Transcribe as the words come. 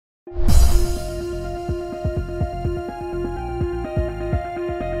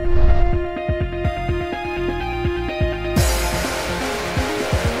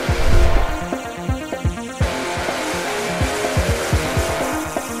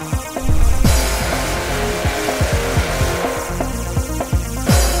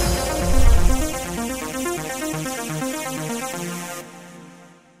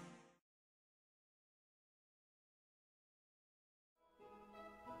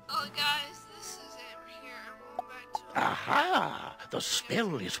Aha! The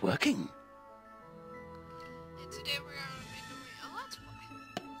spell is working. And today we're going to be doing a Let's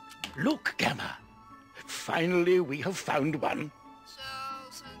Play. Look, Gamma. Finally, we have found one. So,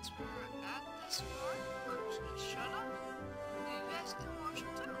 since we're at this part, I'm just going to shut up. You guys can watch it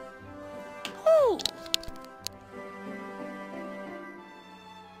too. Oh!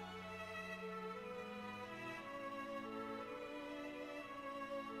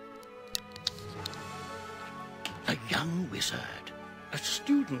 A young wizard. A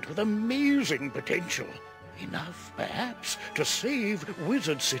student with amazing potential. Enough, perhaps, to save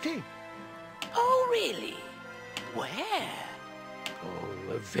Wizard City. Oh, really? Where?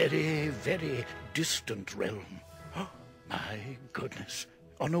 Oh, a very, very distant realm. Oh, my goodness.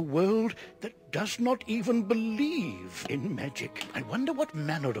 On a world that does not even believe in magic. I wonder what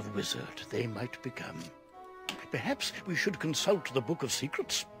manner of wizard they might become. Perhaps we should consult the Book of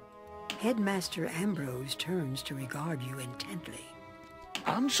Secrets. Headmaster Ambrose turns to regard you intently.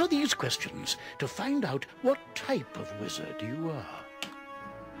 Answer these questions to find out what type of wizard you are.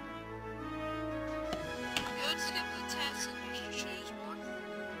 You would skip the test and you should choose one.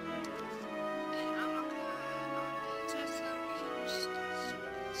 And I'm not going to do the test so we can just start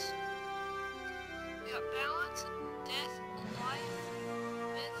this. We got balance, death, life,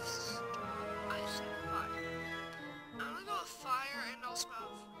 myths. I said fire. I'm going to go with fire and also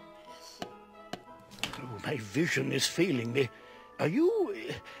myth. Oh, my vision is failing me. Are you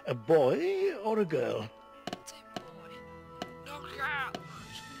a boy or a girl? It's a boy. No girl.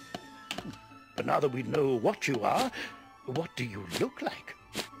 But now that we know what you are, what do you look like?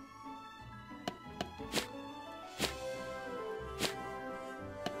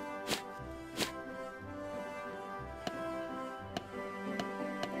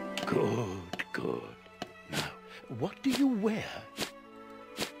 Good, good. Now, what do you wear?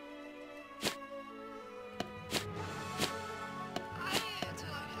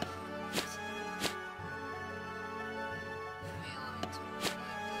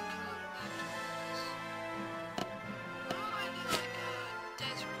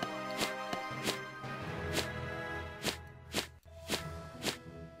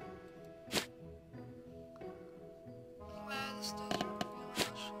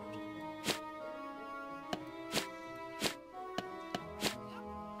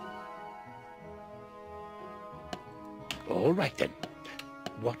 All right, then.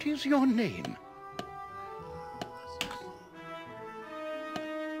 What is your name?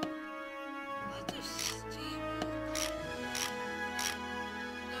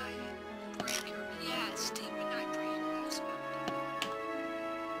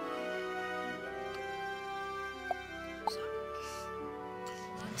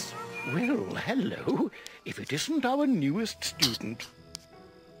 Well, hello. If it isn't our newest student.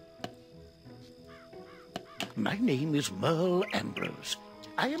 My name is Merle Ambrose.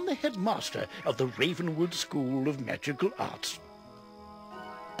 I am the headmaster of the Ravenwood School of Magical Arts.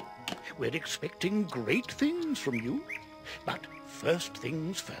 We're expecting great things from you. But first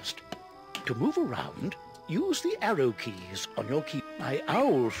things first. To move around, use the arrow keys on your key. My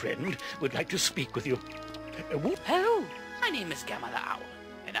owl friend would like to speak with you. What? Hello, my name is Gamma the Owl,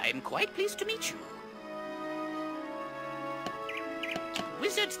 and I am quite pleased to meet you.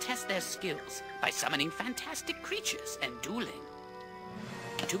 Wizards test their skills by summoning fantastic creatures and dueling.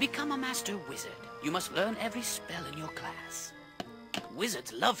 To become a master wizard, you must learn every spell in your class.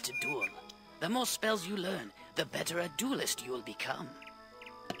 Wizards love to duel. The more spells you learn, the better a duelist you will become.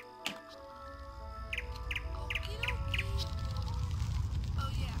 Oh,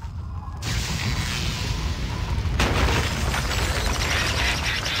 yeah.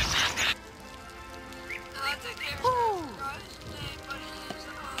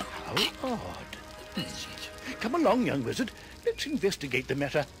 How odd. Come along, young wizard. Let's investigate the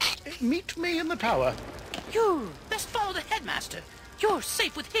matter. Meet me in the tower. You best follow the headmaster. You're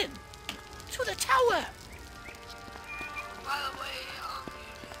safe with him. To the tower. By the way,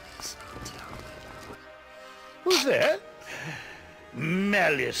 this tower. Who's there?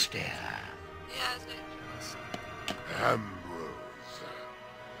 Malistaire. Yeah, it's dangerous. Ambrose.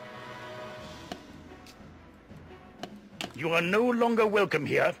 You are no longer welcome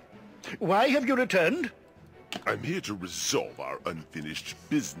here. Why have you returned? I'm here to resolve our unfinished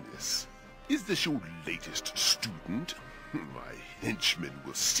business. Is this your latest student? My henchmen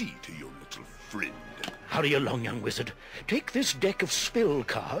will see to your little friend. Hurry along, young wizard. Take this deck of spell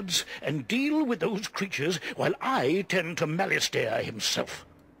cards and deal with those creatures while I tend to Malistaire himself.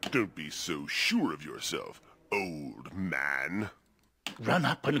 Don't be so sure of yourself, old man. Run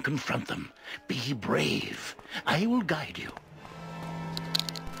up and confront them. Be brave. I will guide you.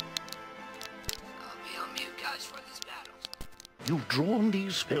 I'll be on mute, guys. best for this battle. You've drawn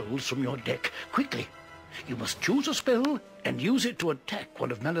these spells from your deck. Quickly, you must choose a spell and use it to attack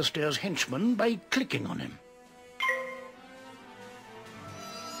one of Malastair's henchmen by clicking on him.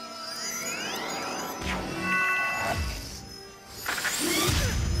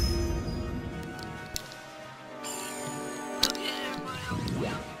 Okay, everybody,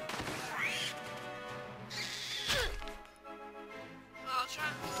 I'll try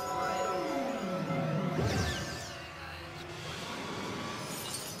and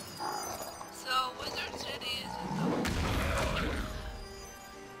So, Wizard City is in the...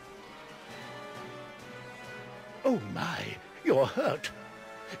 Oh my, you're hurt.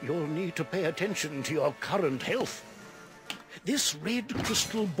 You'll need to pay attention to your current health. This red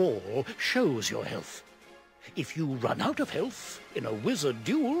crystal ball shows your health. If you run out of health in a wizard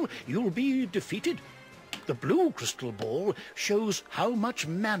duel, you'll be defeated. The blue crystal ball shows how much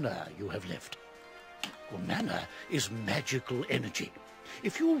mana you have left. Well, mana is magical energy.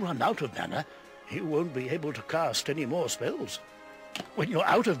 If you run out of mana, you won't be able to cast any more spells. When you're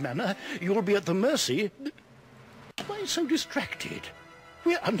out of mana, you'll be at the mercy... Why so distracted?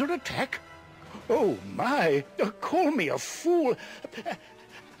 We're under attack. Oh, my. Call me a fool.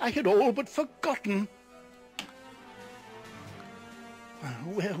 I had all but forgotten.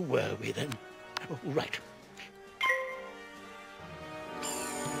 Where were we then? Oh, right.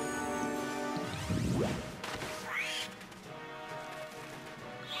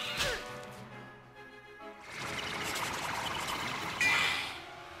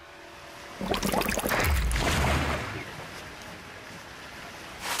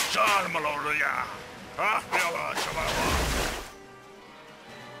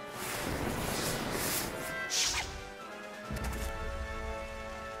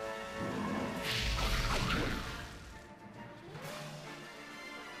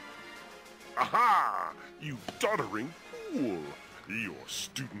 Aha! You doddering fool! Your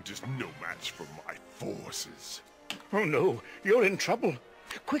student is no match for my forces. Oh, no. You're in trouble.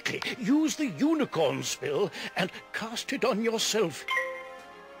 Quickly, use the unicorn spell and cast it on yourself.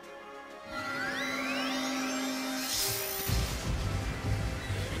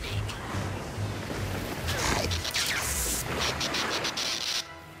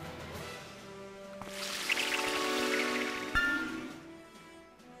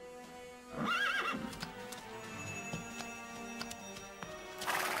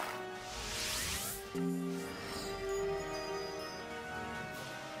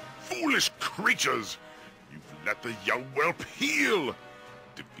 Foolish creatures! You've let the young whelp heal!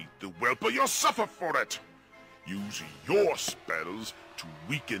 Defeat the whelp or you'll suffer for it! Use your spells to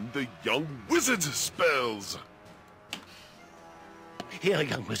weaken the young wizard's spells! Here,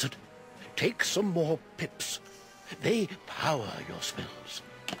 young wizard. Take some more pips. They power your spells.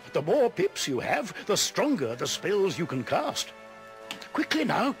 The more pips you have, the stronger the spells you can cast. Quickly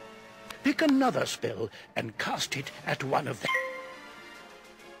now. Pick another spell and cast it at one of them.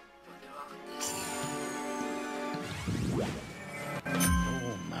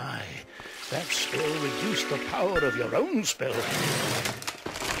 Oh my, that spell reduced the power of your own spell.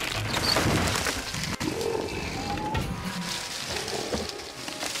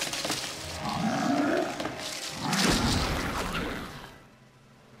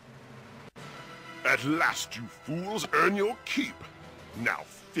 At last, you fools, earn your keep. Now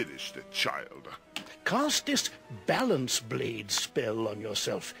finish the child. Cast this Balance Blade spell on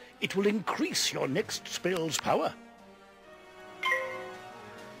yourself. It will increase your next spell's power.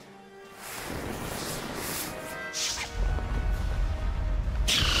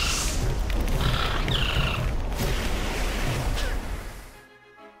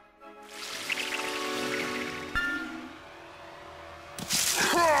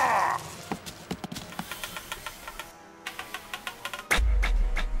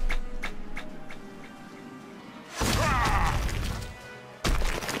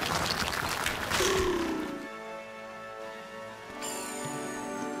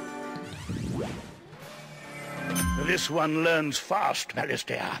 This one learns fast,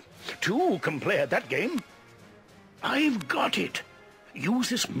 Malastair. Two can play at that game. I've got it. Use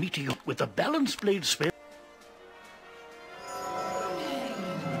this meteor with the Balance Blade spell.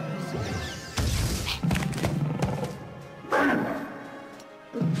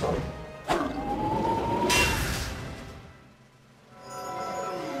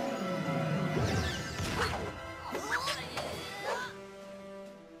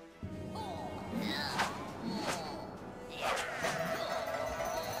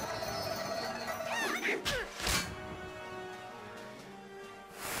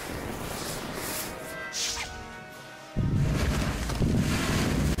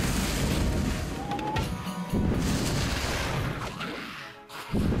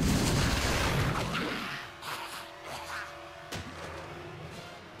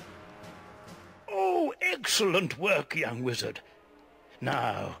 Excellent work, young wizard.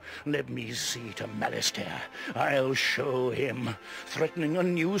 Now, let me see to Malastair. I'll show him. Threatening a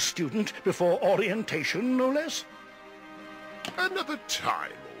new student before orientation, no less? Another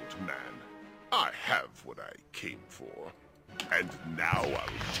time, old man. I have what I came for. And now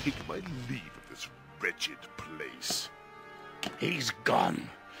I'll take my leave of this wretched place. He's gone,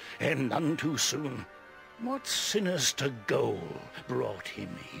 and none too soon. What sinister goal brought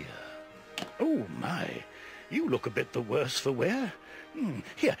him here? Oh, my. You look a bit the worse for wear.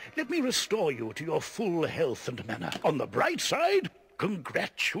 Here, let me restore you to your full health and manner. On the bright side,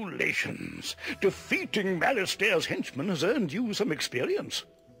 congratulations. Defeating Malastair's henchman has earned you some experience.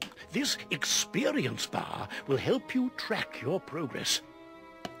 This experience bar will help you track your progress.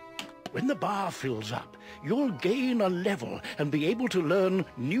 When the bar fills up, you'll gain a level and be able to learn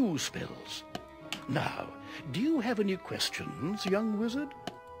new spells. Now, do you have any questions, young wizard?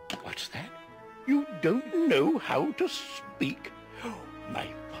 What's that? You don't know how to speak? Oh, my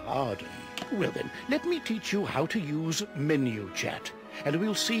pardon. Well then, let me teach you how to use menu chat, and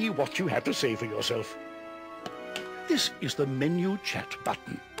we'll see what you have to say for yourself. This is the menu chat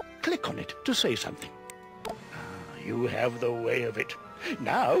button. Click on it to say something. You have the way of it.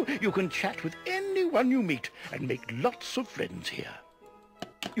 Now you can chat with anyone you meet and make lots of friends here.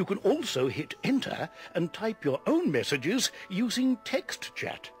 You can also hit enter and type your own messages using text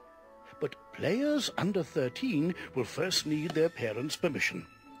chat. But players under 13 will first need their parents' permission.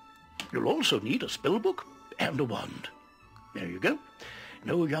 You'll also need a spellbook and a wand. There you go.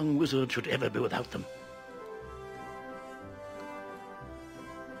 No young wizard should ever be without them.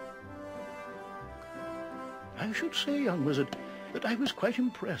 I should say, young wizard, that I was quite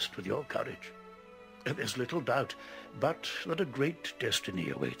impressed with your courage. There's little doubt, but that a great destiny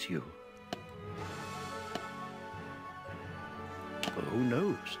awaits you. Who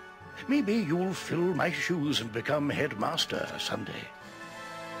knows? Maybe you'll fill my shoes and become headmaster someday.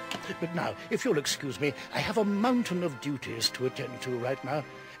 But now, if you'll excuse me, I have a mountain of duties to attend to right now,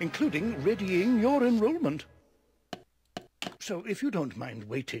 including readying your enrollment. So if you don't mind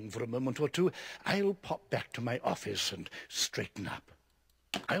waiting for a moment or two, I'll pop back to my office and straighten up.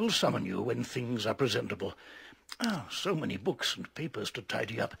 I'll summon you when things are presentable. Oh, so many books and papers to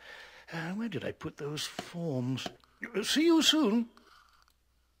tidy up. Where did I put those forms? See you soon.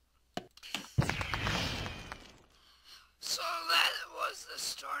 So that was the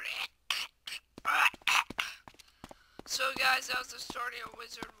story. So guys, that was the story of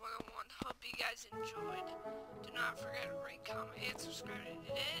Wizard101. Hope you guys enjoyed. Do not forget to rate, comment, and subscribe if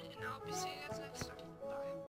you did, and I hope you see you guys next time. Bye.